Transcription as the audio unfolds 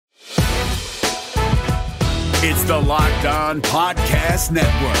It's the Locked On Podcast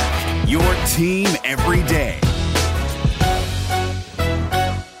Network, your team every day.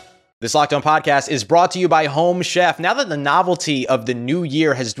 This Locked On Podcast is brought to you by Home Chef. Now that the novelty of the new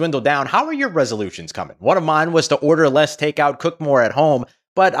year has dwindled down, how are your resolutions coming? One of mine was to order less takeout, cook more at home,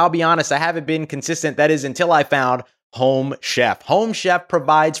 but I'll be honest, I haven't been consistent. That is until I found Home Chef. Home Chef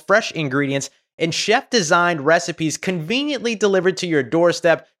provides fresh ingredients and chef-designed recipes conveniently delivered to your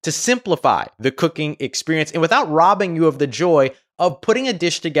doorstep to simplify the cooking experience and without robbing you of the joy of putting a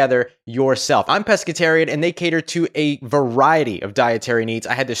dish together yourself. I'm pescatarian and they cater to a variety of dietary needs.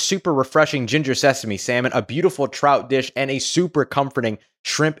 I had this super refreshing ginger sesame salmon, a beautiful trout dish, and a super comforting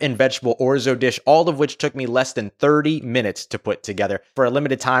shrimp and vegetable orzo dish, all of which took me less than 30 minutes to put together. For a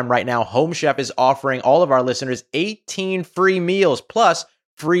limited time right now, Home Chef is offering all of our listeners 18 free meals plus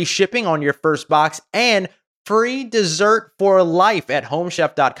free shipping on your first box and free dessert for life at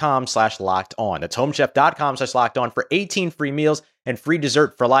homechef.com/lockedon. That's homechef.com/lockedon for 18 free meals and free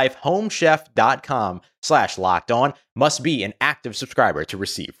dessert for life. Homechef.com/lockedon. Must be an active subscriber to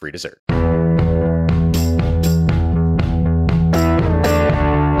receive free dessert.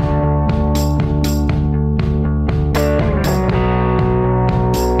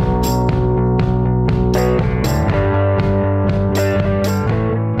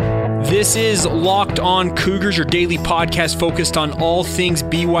 This is Locked On Cougars, your daily podcast focused on all things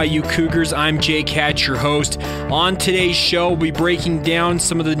BYU Cougars. I'm Jake Hatch, your host. On today's show, we'll be breaking down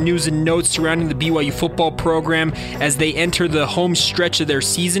some of the news and notes surrounding the BYU football program as they enter the home stretch of their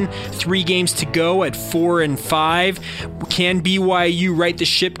season. 3 games to go at 4-5. Can BYU right the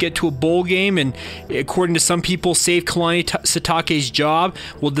ship, get to a bowl game, and according to some people, save Kalani Sitake's job?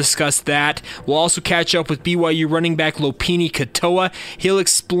 We'll discuss that. We'll also catch up with BYU running back Lopini Katoa. He'll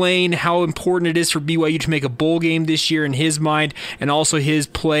explain how important it is for BYU to make a bowl game this year in his mind, and also his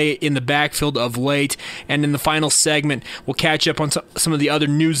play in the backfield of late. And in the final segment, we'll catch up on some of the other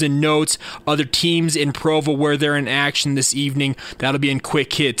news and notes, other teams in Provo where they're in action this evening. That'll be in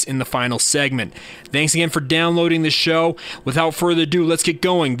quick hits in the final segment. Thanks again for downloading the show. Without further ado, let's get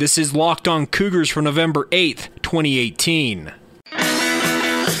going. This is Locked On Cougars for November 8th, 2018.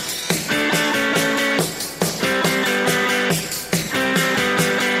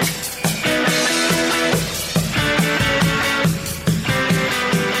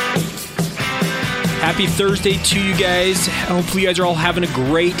 Happy Thursday to you guys. Hopefully you guys are all having a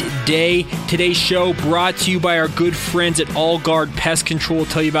great day. Today's show brought to you by our good friends at All Guard Pest Control. We'll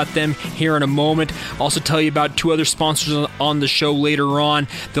tell you about them here in a moment. Also tell you about 2 other sponsors on the show later on.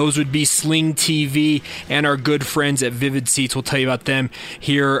 Those would be Sling TV and our good friends at Vivid Seats. We'll tell you about them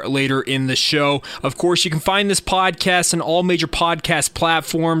here later in the show. Of course, you can find this podcast on all major podcast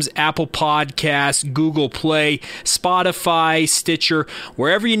platforms: Apple Podcasts, Google Play, Spotify, Stitcher.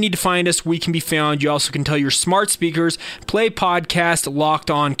 Wherever you need to find us, we can be found. You also can tell your smart speakers, play podcast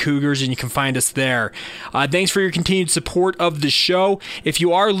Locked On Cougars, and you can find us there. Thanks for your continued support of the show. If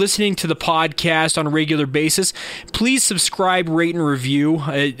you are listening to the podcast on a regular basis, please subscribe, rate, and review,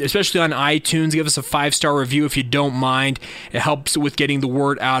 especially on iTunes. Give us a 5-star review if you don't mind. It helps with getting the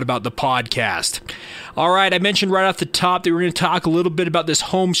word out about the podcast. All right, I mentioned right off the top that we're going to talk a little bit about this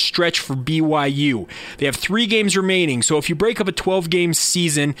home stretch for BYU. They have 3 games remaining, so if you break up a 12-game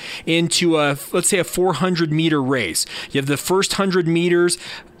season into let's say a 400-meter race, you have the first 100 meters,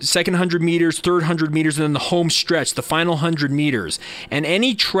 second 100 meters, third 100 meters, and then the home stretch, the final 100 meters. And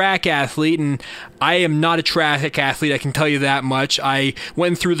any track athlete, and I am not a track athlete, I can tell you that much. I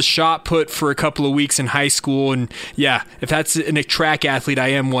went through the shot put for a couple of weeks in high school, and yeah, if that's a track athlete, I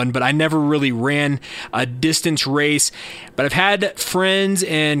am one, but I never really ran a distance race. But I've had friends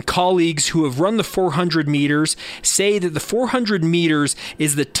and colleagues who have run the 400 meters say that the 400 meters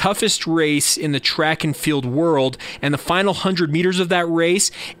is the toughest race in the track and field world, and the final 100 meters of that race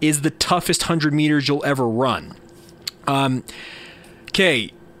is the toughest 100 meters you'll ever run.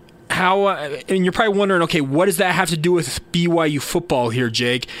 Okay, and you're probably wondering, okay, what does that have to do with BYU football here,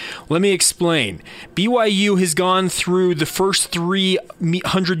 Jake? Let me explain. BYU has gone through the first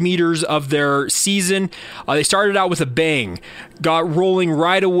 300 meters of their season. They started out with a bang, got rolling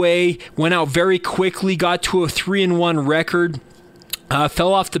right away, went out very quickly, got to a 3-1 record.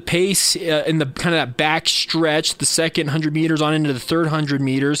 Fell off the pace in the kind of that back stretch, the second 100 meters on into the third 100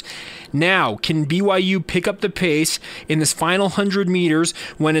 meters. Now, can BYU pick up the pace in this final 100 meters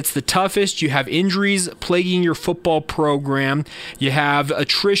when it's the toughest? You have injuries plaguing your football program. You have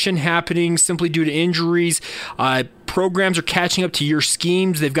attrition happening simply due to injuries. Programs are catching up to your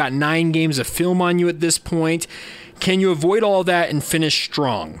schemes. They've got 9 games of film on you at this point. Can you avoid all that and finish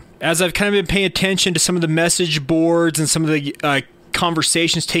strong? As I've kind of been paying attention to some of the message boards and some of the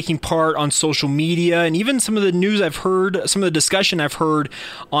conversations taking part on social media, and even some of the news I've heard, some of the discussion I've heard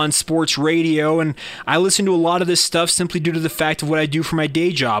on sports radio. And I listen to a lot of this stuff simply due to the fact of what I do for my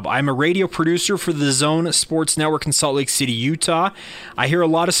day job. I'm a radio producer for the Zone Sports Network in Salt Lake City, Utah. I hear a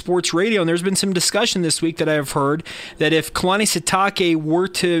lot of sports radio, and there's been some discussion this week that I've heard that if Kalani Sitake were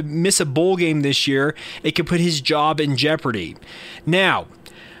to miss a bowl game this year, it could put his job in jeopardy. Now,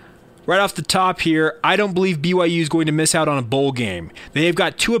 right off the top here, I don't believe BYU is going to miss out on a bowl game. They've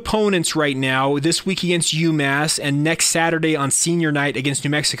got two opponents right now, this week against UMass and next Saturday on senior night against New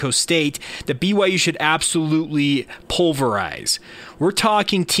Mexico State, that BYU should absolutely pulverize. We're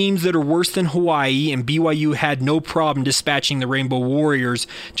talking teams that are worse than Hawaii, and BYU had no problem dispatching the Rainbow Warriors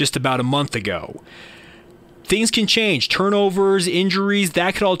just about a month ago. Things can change. Turnovers, injuries,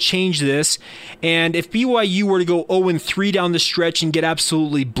 that could all change this. And if BYU were to go 0-3 down the stretch and get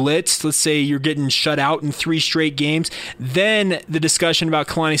absolutely blitzed, let's say you're getting shut out in 3 straight games, then the discussion about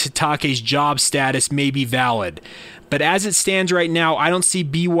Kalani Sitake's job status may be valid. But as it stands right now, I don't see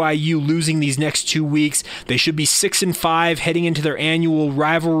BYU losing these next 2 weeks. They should be 6-5 heading into their annual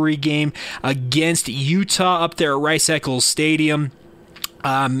rivalry game against Utah up there at Rice-Eccles Stadium.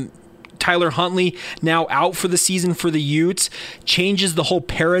 Tyler Huntley now out for the season for the Utes changes the whole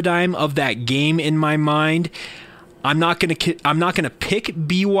paradigm of that game in my mind. I'm not going to pick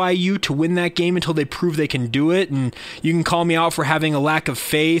BYU to win that game until they prove they can do it, and you can call me out for having a lack of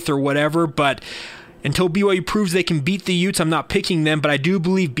faith or whatever, but until BYU proves they can beat the Utes, I'm not picking them, but I do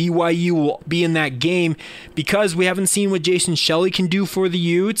believe BYU will be in that game because we haven't seen what Jason Shelley can do for the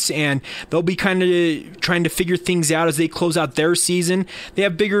Utes, and they'll be kind of trying to figure things out as they close out their season. They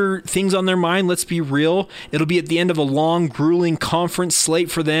have bigger things on their mind, let's be real. It'll be at the end of a long, grueling conference slate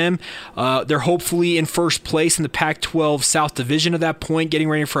for them. They're hopefully in first place in the Pac-12 South Division at that point, getting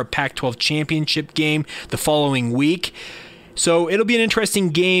ready for a Pac-12 championship game the following week. So it'll be an interesting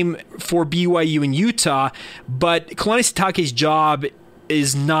game for BYU and Utah, but Kalani Sitake's job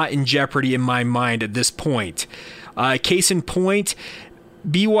is not in jeopardy in my mind at this point. Case in point,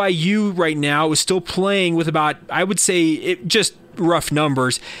 BYU right now is still playing with about, I would say, just rough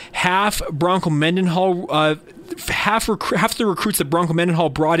numbers, half Bronco Mendenhall, half the recruits that Bronco Mendenhall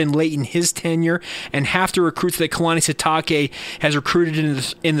brought in late in his tenure, and half the recruits that Kalani Sitake has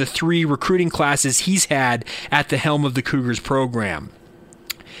recruited in the 3 recruiting classes he's had at the helm of the Cougars program.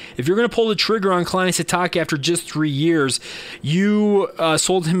 If you're going to pull the trigger on Kalani Sitake after just 3 years, you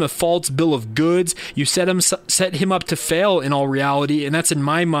sold him a false bill of goods. You set him up to fail in all reality, and that's in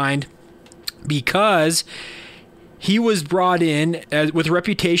my mind because he was brought in with a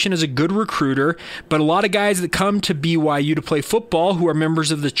reputation as a good recruiter, but a lot of guys that come to BYU to play football who are members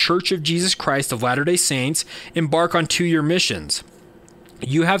of the Church of Jesus Christ of Latter-day Saints embark on 2-year missions.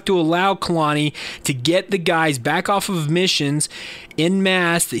 You have to allow Kalani to get the guys back off of missions en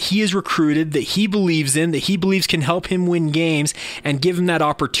masse that he has recruited, that he believes in, that he believes can help him win games, and give him that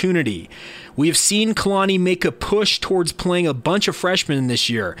opportunity. We have seen Kalani make a push towards playing a bunch of freshmen this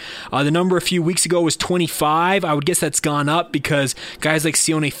year. The number a few weeks ago was 25. I would guess that's gone up because guys like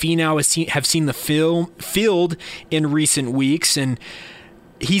Sione Finau have seen the field in recent weeks, and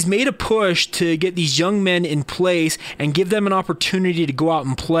he's made a push to get these young men in place and give them an opportunity to go out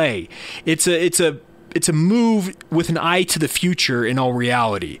and play. It's a move with an eye to the future in all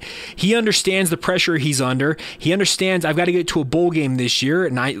reality. He understands the pressure he's under. He understands I've got to get to a bowl game this year,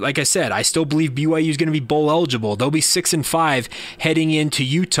 and like I said, I still believe BYU is going to be bowl eligible. They'll be 6-5 heading into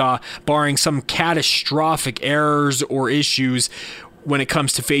Utah, barring some catastrophic errors or issues when it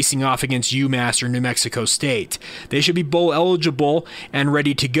comes to facing off against UMass or New Mexico State. They should be bowl eligible and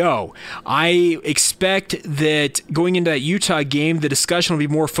ready to go. I expect that going into that Utah game, the discussion will be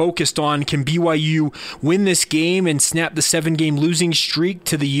more focused on can BYU win this game and snap the 7-game losing streak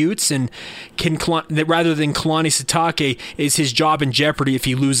to the Utes, and rather than Kalani Sitake, is his job in jeopardy if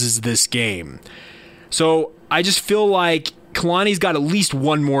he loses this game. So I just feel like Kalani's got at least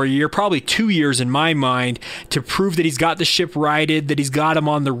 1 more year, probably 2 years in my mind, to prove that he's got the ship righted, that he's got him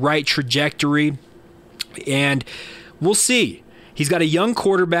on the right trajectory, and we'll see. He's got a young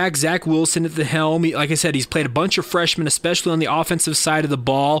quarterback, Zach Wilson, at the helm. Like I said, he's played a bunch of freshmen, especially on the offensive side of the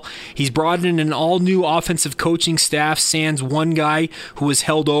ball. He's brought in an all-new offensive coaching staff, sans one guy who was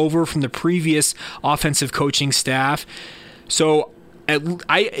held over from the previous offensive coaching staff. So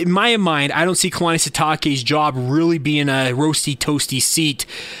in my mind, I don't see Kalani Sitake's job really being a roasty, toasty seat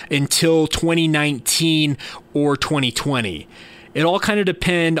until 2019 or 2020. It all kind of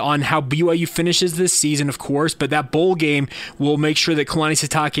depend on how BYU finishes this season, of course, but that bowl game will make sure that Kalani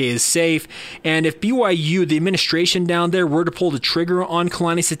Sitake is safe. And if BYU, the administration down there, were to pull the trigger on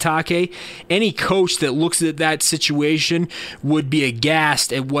Kalani Sitake, any coach that looks at that situation would be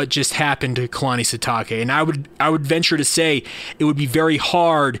aghast at what just happened to Kalani Sitake. And I would venture to say it would be very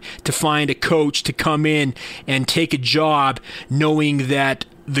hard to find a coach to come in and take a job knowing that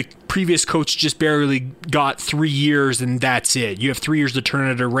the previous coach just barely got 3 years and that's it. You have 3 years to turn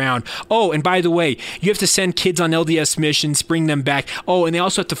it around. Oh, and by the way, you have to send kids on LDS missions, bring them back. Oh, and they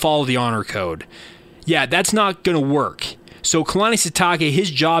also have to follow the honor code. Yeah, that's not going to work. So Kalani Sitake, his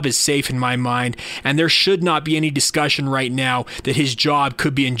job is safe in my mind, and there should not be any discussion right now that his job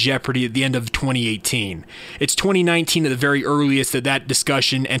could be in jeopardy at the end of 2018. It's 2019 at the very earliest that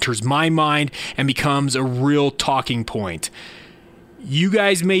discussion enters my mind and becomes a real talking point. You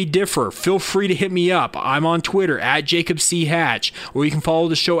guys may differ. Feel free to hit me up. I'm on Twitter at Jacob C. Hatch, or you can follow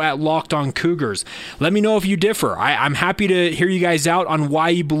the show at Locked On Cougars. Let me know if you differ. I'm happy to hear you guys out on why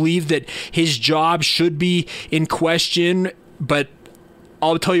you believe that his job should be in question, but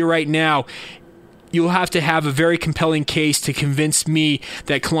I'll tell you right now, you'll have to have a very compelling case to convince me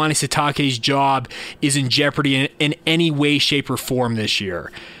that Kalani Sitake's job is in jeopardy in any way, shape, or form this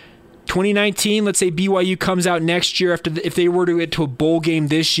year. 2019, let's say BYU comes out next year if they were to get to a bowl game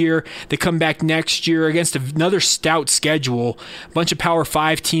this year, they come back next year against another stout schedule, a bunch of Power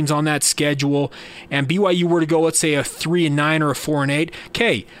 5 teams on that schedule, and BYU were to go, let's say, a 3-9 or a 4-8.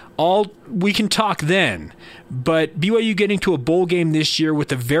 Okay, we can talk then. But BYU getting to a bowl game this year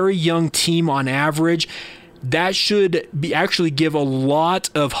with a very young team on average, that should actually give a lot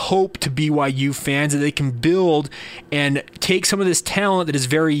of hope to BYU fans that they can build and take some of this talent that is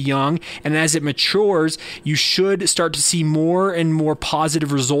very young, and as it matures, you should start to see more and more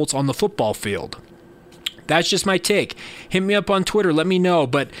positive results on the football field. That's just my take. Hit me up on Twitter. Let me know.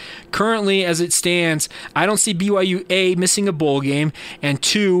 But currently, as it stands, I don't see BYU, A, missing a bowl game, and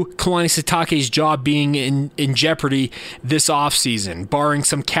 2, Kalani Sitake's job being in jeopardy this offseason, barring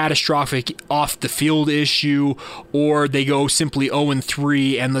some catastrophic off-the-field issue, or they go simply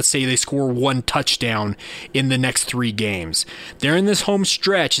 0-3, and let's say they score 1 touchdown in the next 3 games. They're in this home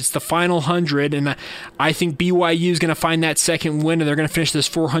stretch. It's the final 100, and I think BYU is going to find that second win, and they're going to finish this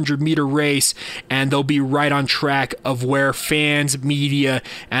 400-meter race, and they'll be right on track of where fans, media,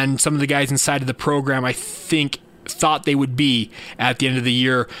 and some of the guys inside of the program, I think, thought they would be at the end of the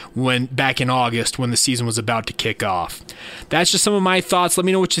year back in August when the season was about to kick off. That's just some of my thoughts. Let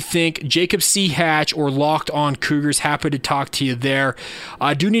me know what you think. Jacob C. Hatch or Locked On Cougars, happy to talk to you there.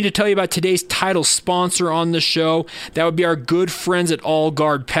 I do need to tell you about today's title sponsor on the show. That would be our good friends at All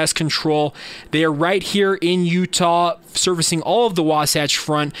Guard Pest Control. They are right here in Utah, servicing all of the Wasatch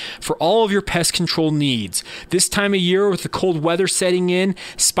Front for all of your pest control needs. This time of year with the cold weather setting in,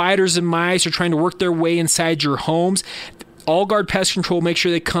 spiders and mice are trying to work their way inside your homes. All Guard Pest Control, make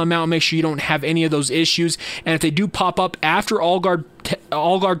sure they come out and make sure you don't have any of those issues. And if they do pop up after All Guard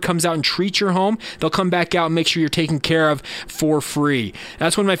comes out and treats your home, they'll come back out and make sure you're taken care of for free.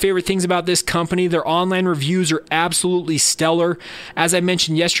 That's one of my favorite things about this company. Their online reviews are absolutely stellar. As I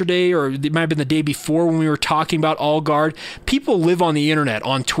mentioned yesterday, or it might have been the day before when we were talking about All Guard, people live on the internet,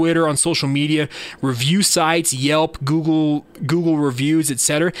 on Twitter, on social media, review sites, Yelp, Google reviews,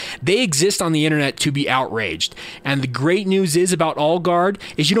 etc. They exist on the internet to be outraged. And the great news is about All Guard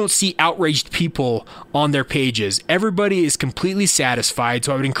is you don't see outraged people on their pages. Everybody is completely satisfied.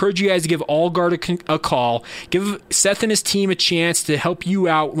 So I would encourage you guys to give All Guard a call. Give Seth and his team a chance to help you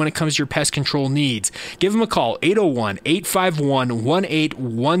out when it comes to your pest control needs. Give them a call,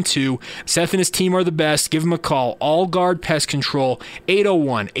 801-851-1812. Seth and his team are the best. Give them a call, All Guard Pest Control,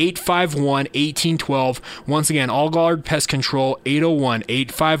 801-851-1812. Once again, All Guard Pest Control,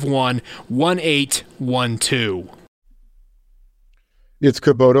 801-851-1812. It's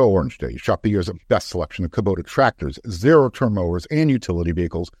Kubota Orange Day. Shop the year's best selection of Kubota tractors, zero-turn mowers, and utility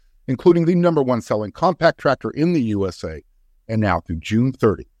vehicles, including the #1 selling compact tractor in the USA. And now through June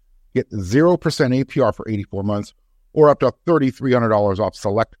 30, get 0% APR for 84 months or up to $3,300 off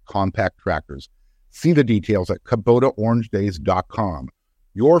select compact tractors. See the details at KubotaOrangeDays.com.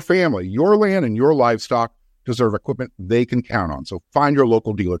 Your family, your land, and your livestock deserve equipment they can count on. So find your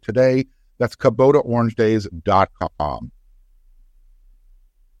local dealer today. That's KubotaOrangeDays.com.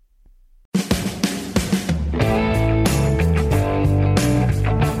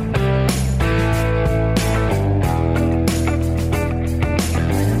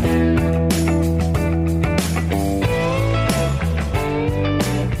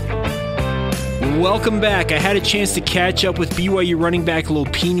 Welcome back. I had a chance to catch up with BYU running back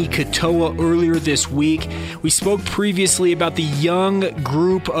Lopini Katoa earlier this week. We spoke previously about the young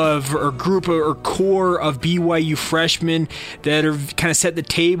core of BYU freshmen that have kind of set the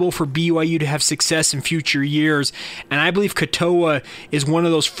table for BYU to have success in future years. And I believe Katoa is one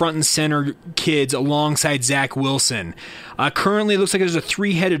of those front and center kids alongside Zach Wilson. Currently, it looks like there's a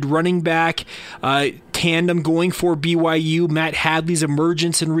three-headed running back tandem going for BYU. Matt Hadley's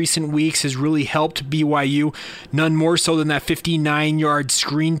emergence in recent weeks has really helped BYU, none more so than that 59-yard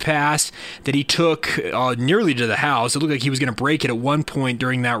screen pass that he took nearly to the house. It looked like he was going to break it at one point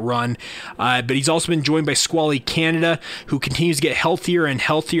during that run. But he's also been joined by Squally Canada, who continues to get healthier and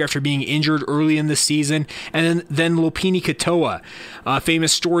healthier after being injured early in the season. And then Lopini Katoa. A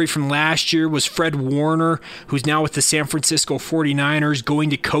famous story from last year was Fred Warner, who's now with the San Francisco 49ers, going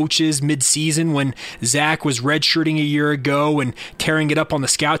to coaches mid-season when Zach was redshirting a year ago and tearing it up on the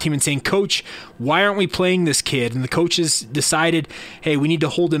scout team and saying, "Coach, why aren't we playing this kid?" And the coaches decided, hey, we need to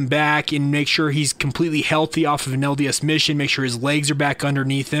hold him back and make sure he's completely healthy off of an LDS mission, make sure his legs are back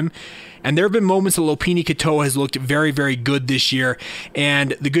underneath him. And there have been moments that Lopini Katoa has looked very, very good this year.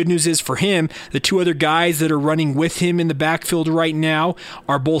 And the good news is for him, the two other guys that are running with him in the backfield right now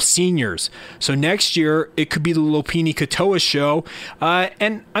are both seniors. So next year, it could be the Lopini Katoa show.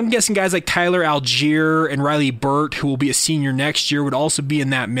 And I'm guessing guys like Tyler Algier and Riley Burt, who will be a senior next year, would also be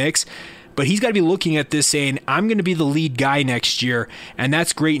in that mix. But he's got to be looking at this saying, I'm going to be the lead guy next year, and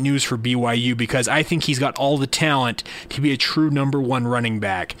that's great news for BYU because I think he's got all the talent to be a true number one running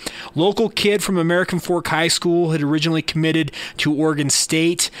back. Local kid from American Fork High School had originally committed to Oregon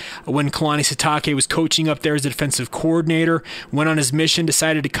State when Kalani Sitake was coaching up there as a defensive coordinator. Went on his mission,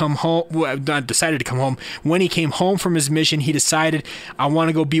 decided to come home. Well, not decided to come home. When he came home from his mission, he decided, I want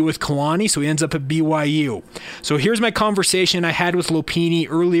to go be with Kalani, so he ends up at BYU. So here's my conversation I had with Lopini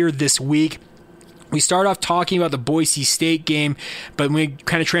earlier this week. We start off talking about the Boise State game, but we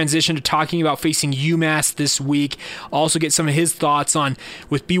kind of transition to talking about facing UMass this week. Also get some of his thoughts on,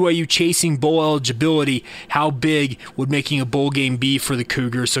 with BYU chasing bowl eligibility, how big would making a bowl game be for the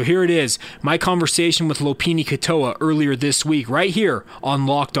Cougars. So here it is, my conversation with Lopini Katoa earlier this week, right here on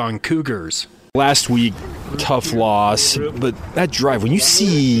Locked On Cougars. Last week, tough loss, but that drive, when you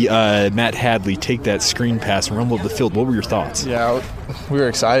see Matt Hadley take that screen pass and rumble up the field, what were your thoughts? Yeah, we were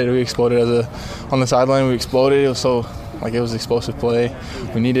excited. We exploded on the sideline. We exploded. It was so, it was an explosive play.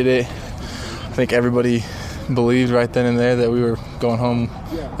 We needed it. I think everybody believed right then and there that we were going home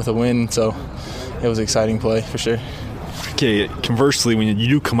with a win, so it was an exciting play for sure. Okay, conversely, when you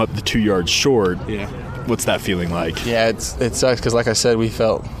do come up the 2 yards short, yeah, what's that feeling like? Yeah, it sucks because, like I said, we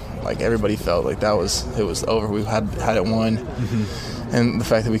felt like everybody felt like it was over. We had it won, and the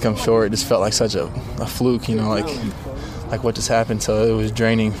fact that we come short, it just felt like such a fluke, like what just happened. So it was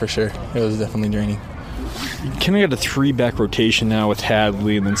draining for sure. It was definitely draining. You kind of got a 3-back rotation now with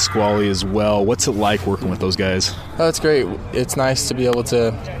Hadley and then Squally as well. What's it like working with those guys? Oh, it's great. It's nice to be able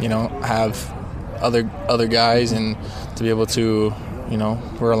to have other guys and to be able to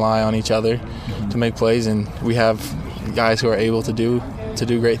rely on each other to make plays, and we have guys who are able to do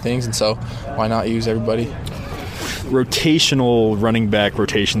great things, and so why not use everybody? Rotational running back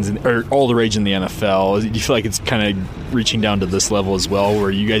rotations are all the rage in the NFL. Do you feel like it's kind of reaching down to this level as well, where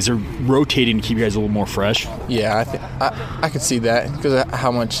you guys are rotating to keep you guys a little more fresh? Yeah, I could see that because of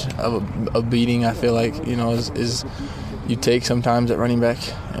how much of a beating I feel like is you take sometimes at running back.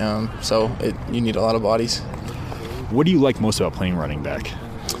 So you need a lot of bodies. What do you like most about playing running back?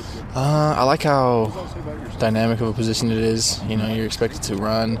 I like how dynamic of a position it is. You're expected to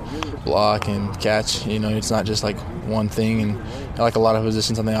run, block, and catch. It's not just like one thing. And I like a lot of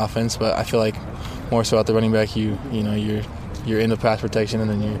positions on the offense, but I feel like more so at the running back, you're in the pass protection, and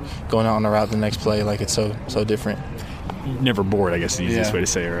then you're going out on the route the next play. Like it's so different. Never bored, I guess, is the easiest way to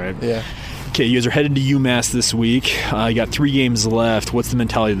say it, right? Yeah. Okay, you guys are headed to UMass this week. You got 3 games left. What's the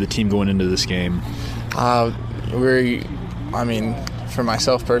mentality of the team going into this game? For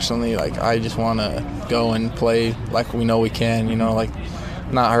myself personally, I just want to go and play like we know we can,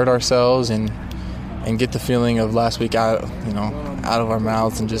 not hurt ourselves and get the feeling of last week out of our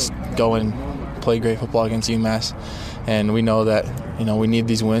mouths and just go and play great football against UMass. And we know that, we need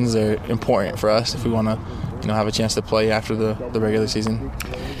these wins. They're important for us if we want to, have a chance to play after the regular season.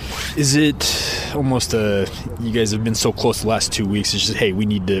 Is it almost you guys have been so close the last 2 weeks, it's just, hey, we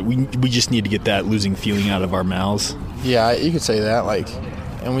just need to get that losing feeling out of our mouths? Yeah, you could say that,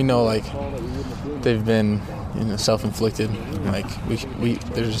 and we know, they've been, self-inflicted.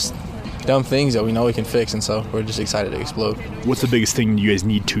 There's just dumb things that we know we can fix, and so we're just excited to explode. What's the biggest thing you guys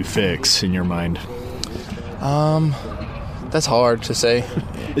need to fix in your mind? That's hard to say.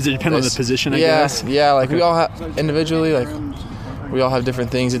 Does it depend on the position, I guess? Yeah, like we all have individually, like we all have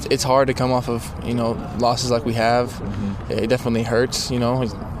different things. It's hard to come off of, losses like we have. Mm-hmm. It definitely hurts,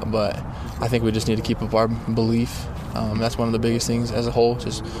 but I think we just need to keep up our belief. That's one of the biggest things as a whole.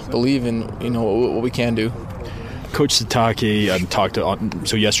 Just believe in, what we can do. Coach Satake talked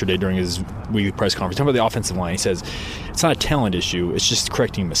yesterday during his weekly press conference, talking about the offensive line. He says it's not a talent issue; it's just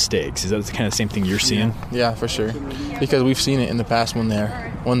correcting mistakes. Is that the kind of same thing you're seeing? Yeah, for sure. Because we've seen it in the past when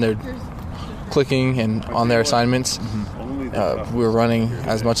they're clicking and on their assignments. Mm-hmm. We're running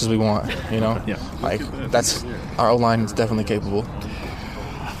as much as we want. Yeah. Like that's our O-line is definitely capable.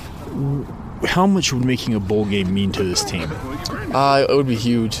 How much would making a bowl game mean to this team? It would be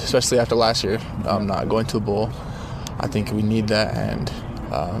huge, especially after last year. Not going to a bowl. I think we need that, and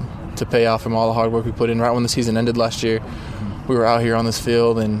to pay off from all the hard work we put in right when the season ended last year. We were out here on this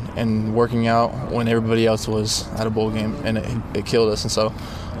field and working out when everybody else was at a bowl game, and it killed us. And so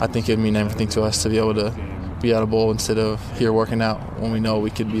I think it would mean everything to us to be able to be at a bowl instead of here working out when we know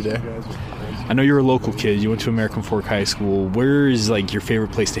we could be there. I know you're a local kid. You went to American Fork High School. Where is your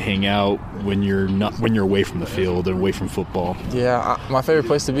favorite place to hang out when you're away from the field and away from football? Yeah, my favorite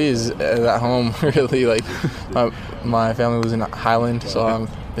place to be is at home. Really, my family was in Highland, so I'm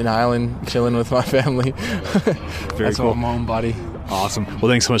in Highland chilling with my family. Very cool. My own body. Awesome. Well,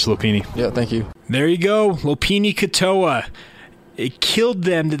 thanks so much, Lopini. Yeah, thank you. There you go, Lopini Katoa. It killed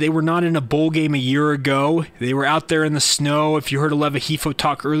them that they were not in a bowl game a year ago. They were out there in the snow. If you heard Aleva Hifo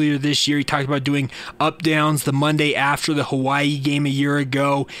talk earlier this year, he talked about doing up-downs the Monday after the Hawaii game a year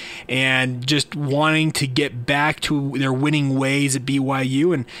ago and just wanting to get back to their winning ways at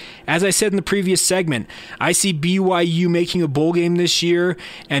BYU. And as I said in the previous segment, I see BYU making a bowl game this year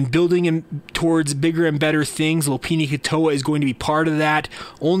and building towards bigger and better things. Lopini Katoa is going to be part of that.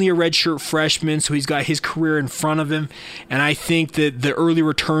 Only a redshirt freshman, so he's got his career in front of him. And I think that the early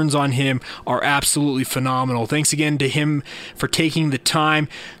returns on him are absolutely phenomenal. Thanks again to him for taking the time.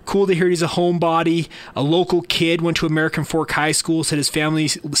 Cool to hear he's a homebody, a local kid, went to American Fork High School, said his family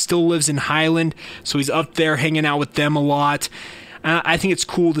still lives in Highland, so he's up there hanging out with them a lot. I think it's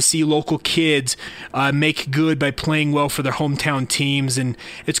cool to see local kids make good by playing well for their hometown teams, and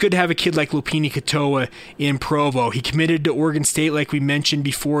it's good to have a kid like Lopini Katoa in Provo. He committed to Oregon State, like we mentioned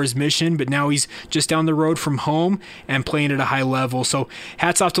before his mission, but now he's just down the road from home and playing at a high level. So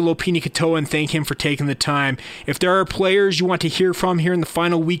hats off to Lopini Katoa, and thank him for taking the time. If there are players you want to hear from here in the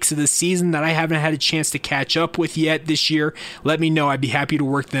final weeks of the season that I haven't had a chance to catch up with yet this year, let me know. I'd be happy to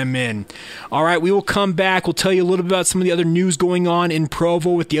work them in. All right, we will come back. We'll tell you a little bit about some of the other news going on in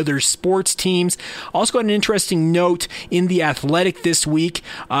Provo with the other sports teams. Also got an interesting note in The Athletic this week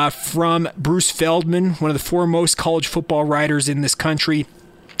from Bruce Feldman, one of the foremost college football writers in this country,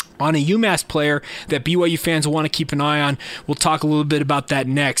 on a UMass player that BYU fans will want to keep an eye on. We'll talk a little bit about that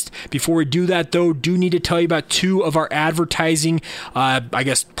next. Before we do that, though, do need to tell you about two of our advertising,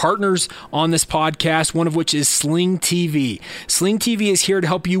 partners on this podcast, one of which is Sling TV. Sling TV is here to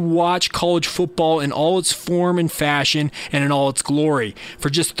help you watch college football in all its form and fashion and in all its glory.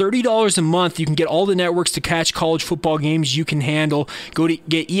 For just $30 a month, you can get all the networks to catch college football games you can handle. Go to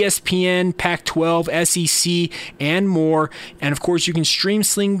get ESPN, Pac-12, SEC, and more. And, of course, you can stream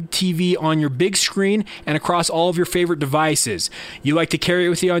Sling TV on your big screen and across all of your favorite devices. You like to carry it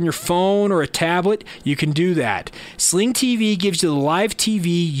with you on your phone or a tablet? You can do that. Sling TV gives you the live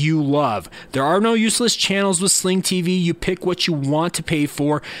TV you love. There are no useless channels with Sling TV. You pick what you want to pay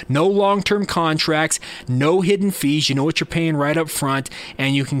for. No long-term contracts, no hidden fees. You know what you're paying right up front,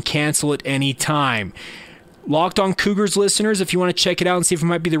 and you can cancel at any time. Locked On Cougars listeners, if you want to check it out and see if it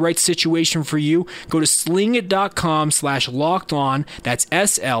might be the right situation for you, go to slingit.com/lockedon. That's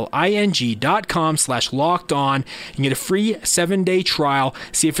SLING.com/lockedon. You can get a free 7-day trial.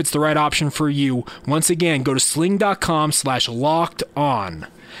 See if it's the right option for you. Once again, go to sling.com/lockedon.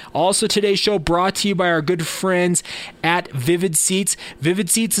 Also, today's show brought to you by our good friends at Vivid Seats. Vivid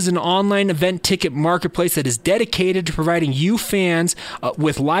Seats is an online event ticket marketplace that is dedicated to providing you fans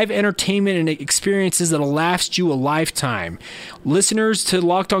with live entertainment and experiences that will last you a lifetime. Listeners to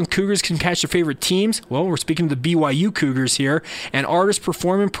Locked On Cougars can catch their favorite teams. Well, we're speaking to the BYU Cougars here. And artists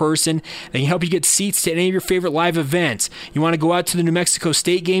perform in person. They can help you get seats to any of your favorite live events. You want to go out to the New Mexico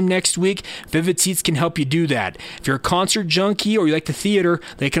State game next week? Vivid Seats can help you do that. If you're a concert junkie or you like the theater,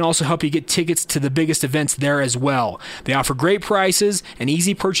 they can also help you get tickets to the biggest events there as well. They offer great prices, an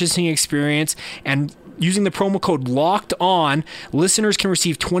easy purchasing experience, and using the promo code Locked On, listeners can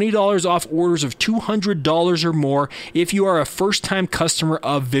receive $20 off orders of $200 or more if you are a first-time customer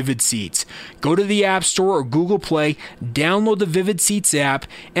of Vivid Seats. Go to the App Store or Google Play, download the Vivid Seats app,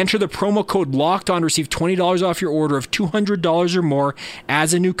 enter the promo code Locked On, receive $20 off your order of $200 or more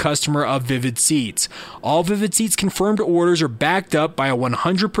as a new customer of Vivid Seats. All Vivid Seats confirmed orders are backed up by a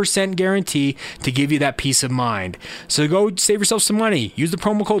 100% guarantee to give you that peace of mind. So go save yourself some money. Use the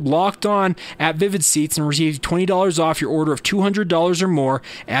promo code Locked On at Vivid Seats and receive $20 off your order of $200 or more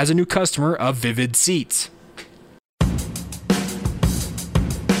as a new customer of Vivid Seats.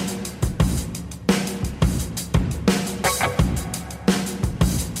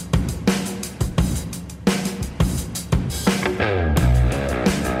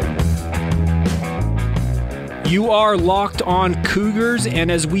 You are Locked On Cougars, and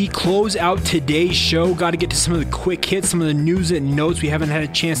as we close out today's show, got to get to some of the quick hits, some of the news and notes we haven't had a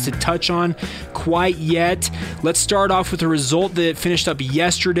chance to touch on quite yet. Let's start off with a result that finished up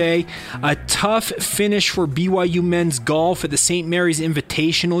yesterday. A tough finish for BYU men's golf at the St. Mary's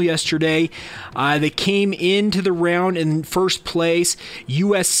Invitational yesterday. They came into the round in first place.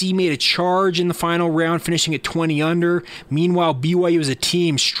 USC made a charge in the final round, finishing at 20 under. Meanwhile, BYU as a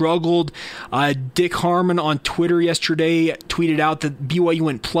team struggled. Dick Harmon on Twitter yesterday tweeted out that BYU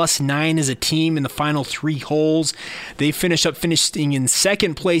went +9 as a team in the final 3 holes. They finishing in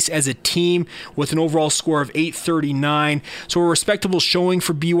second place as a team with an overall score of 839. So a respectable showing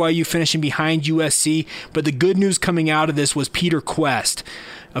for BYU, finishing behind USC. But the good news coming out of this was Peter Quest.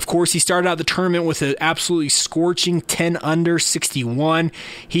 Of course, he started out the tournament with an absolutely scorching 10 under 61.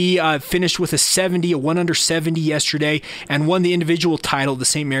 He finished with a 70, a 1 under 70 yesterday, and won the individual title at the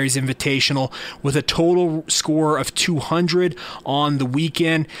St. Mary's Invitational with a total score of 200 on the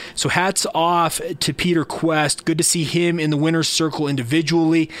weekend. So hats off to Peter Quest. Good to see him in the winner's circle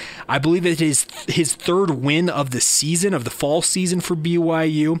individually. I believe it is his third win of the season, of the fall season for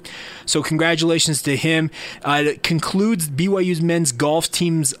BYU. So congratulations to him. It concludes BYU's men's golf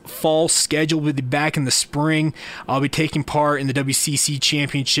team's fall schedule. We'll be back in the spring. I'll be taking part in the WCC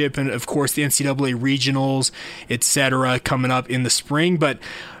Championship and, of course, the NCAA Regionals, etc., coming up in the spring. But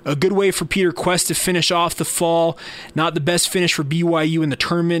a good way for Peter Quest to finish off the fall. Not the best finish for BYU in the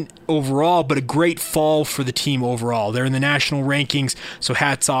tournament overall, but a great fall for the team overall. They're in the national rankings, so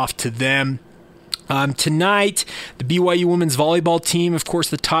hats off to them. Tonight, the BYU women's volleyball team, of course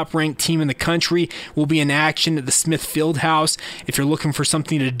the top-ranked team in the country, will be in action at the Smith Fieldhouse. If you're looking for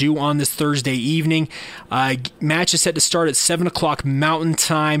something to do on this Thursday evening, match is set to start at 7 o'clock Mountain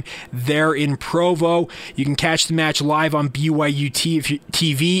Time there in Provo. You can catch the match live on BYU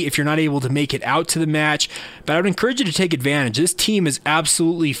TV if you're not able to make it out to the match. But I would encourage you to take advantage. This team is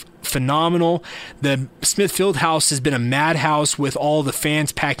absolutely phenomenal. The Smith Fieldhouse has been a madhouse with all the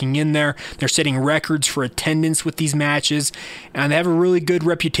fans packing in there. They're setting records for attendance with these matches, and they have a really good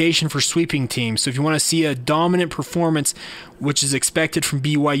reputation for sweeping teams. So if you want to see a dominant performance, which is expected from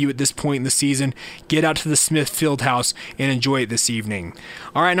BYU at this point in the season, get out to the Smith Fieldhouse and enjoy it this evening.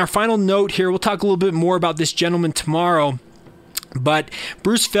 All right, and our final note here, we'll talk a little bit more about this gentleman tomorrow. But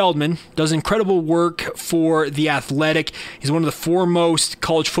Bruce Feldman does incredible work for The Athletic. He's one of the foremost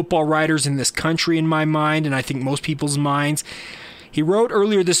college football writers in this country, in my mind, and I think most people's minds. He wrote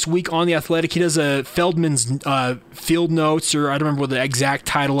earlier this week on The Athletic, he does a Feldman's field notes, or I don't remember what the exact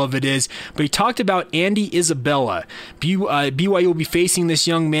title of it is, but he talked about Andy Isabella. BYU will be facing this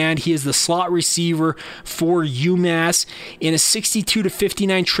young man. He is the slot receiver for UMass. In a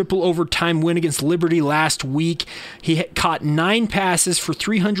 62-59 triple overtime win against Liberty last week, he caught 9 passes for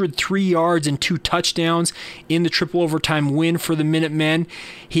 303 yards and 2 touchdowns in the triple overtime win for the Minutemen.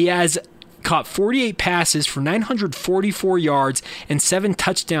 He has caught 48 passes for 944 yards and 7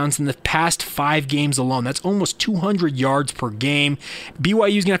 touchdowns in the past 5 games alone. That's almost 200 yards per game.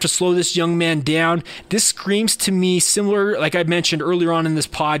 BYU is going to have to slow this young man down. This screams to me similar, like I mentioned earlier on in this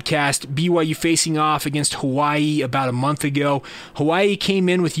podcast, BYU facing off against Hawaii about a month ago. Hawaii came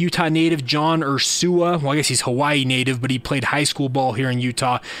in with Utah native John Ursua. Well, I guess he's Hawaii native, but he played high school ball here in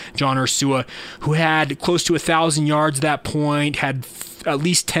Utah. John Ursua, who had close to 1,000 yards at that point, had at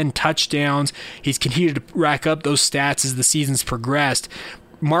least 10 touchdowns. He's continued to rack up those stats as the season's progressed.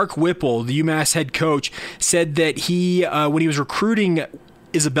 Mark Whipple, the UMass head coach, said that he, when he was recruiting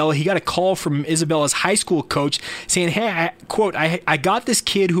Isabella. He got a call from Isabella's high school coach saying, hey, I got this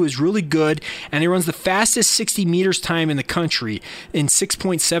kid who is really good, and he runs the fastest 60 meters time in the country in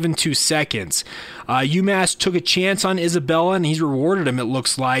 6.72 seconds. UMass took a chance on Isabella, and he's rewarded him, it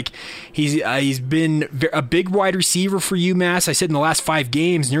looks like. He's been a big wide receiver for UMass. I said in the last 5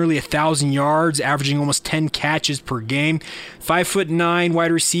 games, nearly 1,000 yards, averaging almost 10 catches per game. 5'9"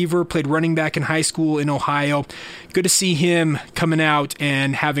 wide receiver, played running back in high school in Ohio. Good to see him coming out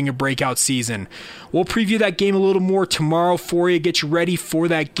and having a breakout season. We'll preview that game a little more tomorrow for you. Get you ready for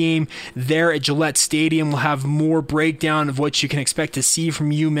that game there at Gillette Stadium. We'll have more breakdown of what you can expect to see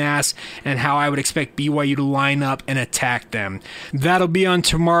from UMass and how I would expect BYU to line up and attack them. That'll be on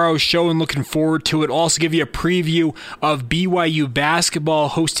tomorrow's show, and looking forward to it. Also give you a preview of BYU basketball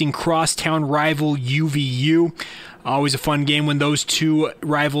hosting crosstown rival UVU. Always a fun game when those two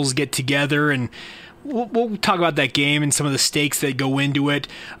rivals get together, and we'll talk about that game and some of the stakes that go into it.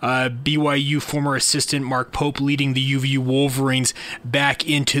 BYU former assistant Mark Pope leading the UVU Wolverines back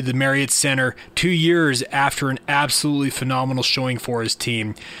into the Marriott Center 2 years after an absolutely phenomenal showing for his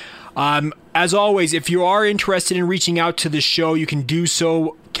team. As always, if you are interested in reaching out to the show, you can do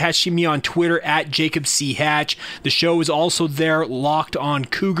so catching me on Twitter at Jacob C. Hatch. The show is also there, Locked On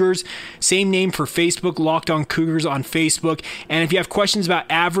Cougars. Same name for Facebook, Locked On Cougars on Facebook. And if you have questions about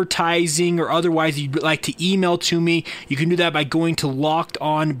advertising or otherwise you'd like to email to me, you can do that by going to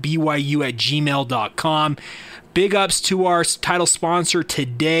lockedonbyu@gmail.com. Big ups to our title sponsor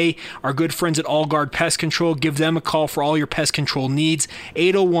today, our good friends at All Guard Pest Control. Give them a call for all your pest control needs,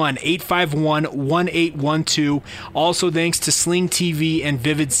 801-851-1812. Also, thanks to Sling TV and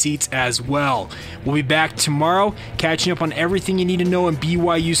Vivid Seats as well. We'll be back tomorrow, catching up on everything you need to know in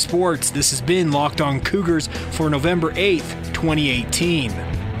BYU sports. This has been Locked On Cougars for November 8th, 2018.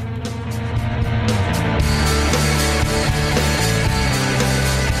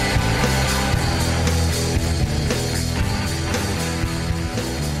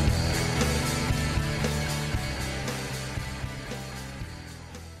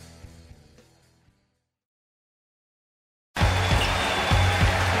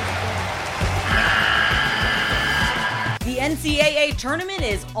 NCAA tournament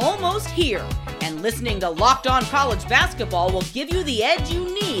is almost here, and listening to Locked On College Basketball will give you the edge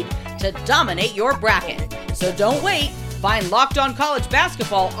you need to dominate your bracket. So don't wait. Find Locked On College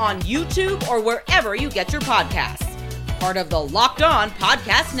Basketball on YouTube or wherever you get your podcasts. Part of the Locked On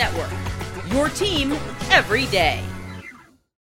Podcast Network. Your team every day.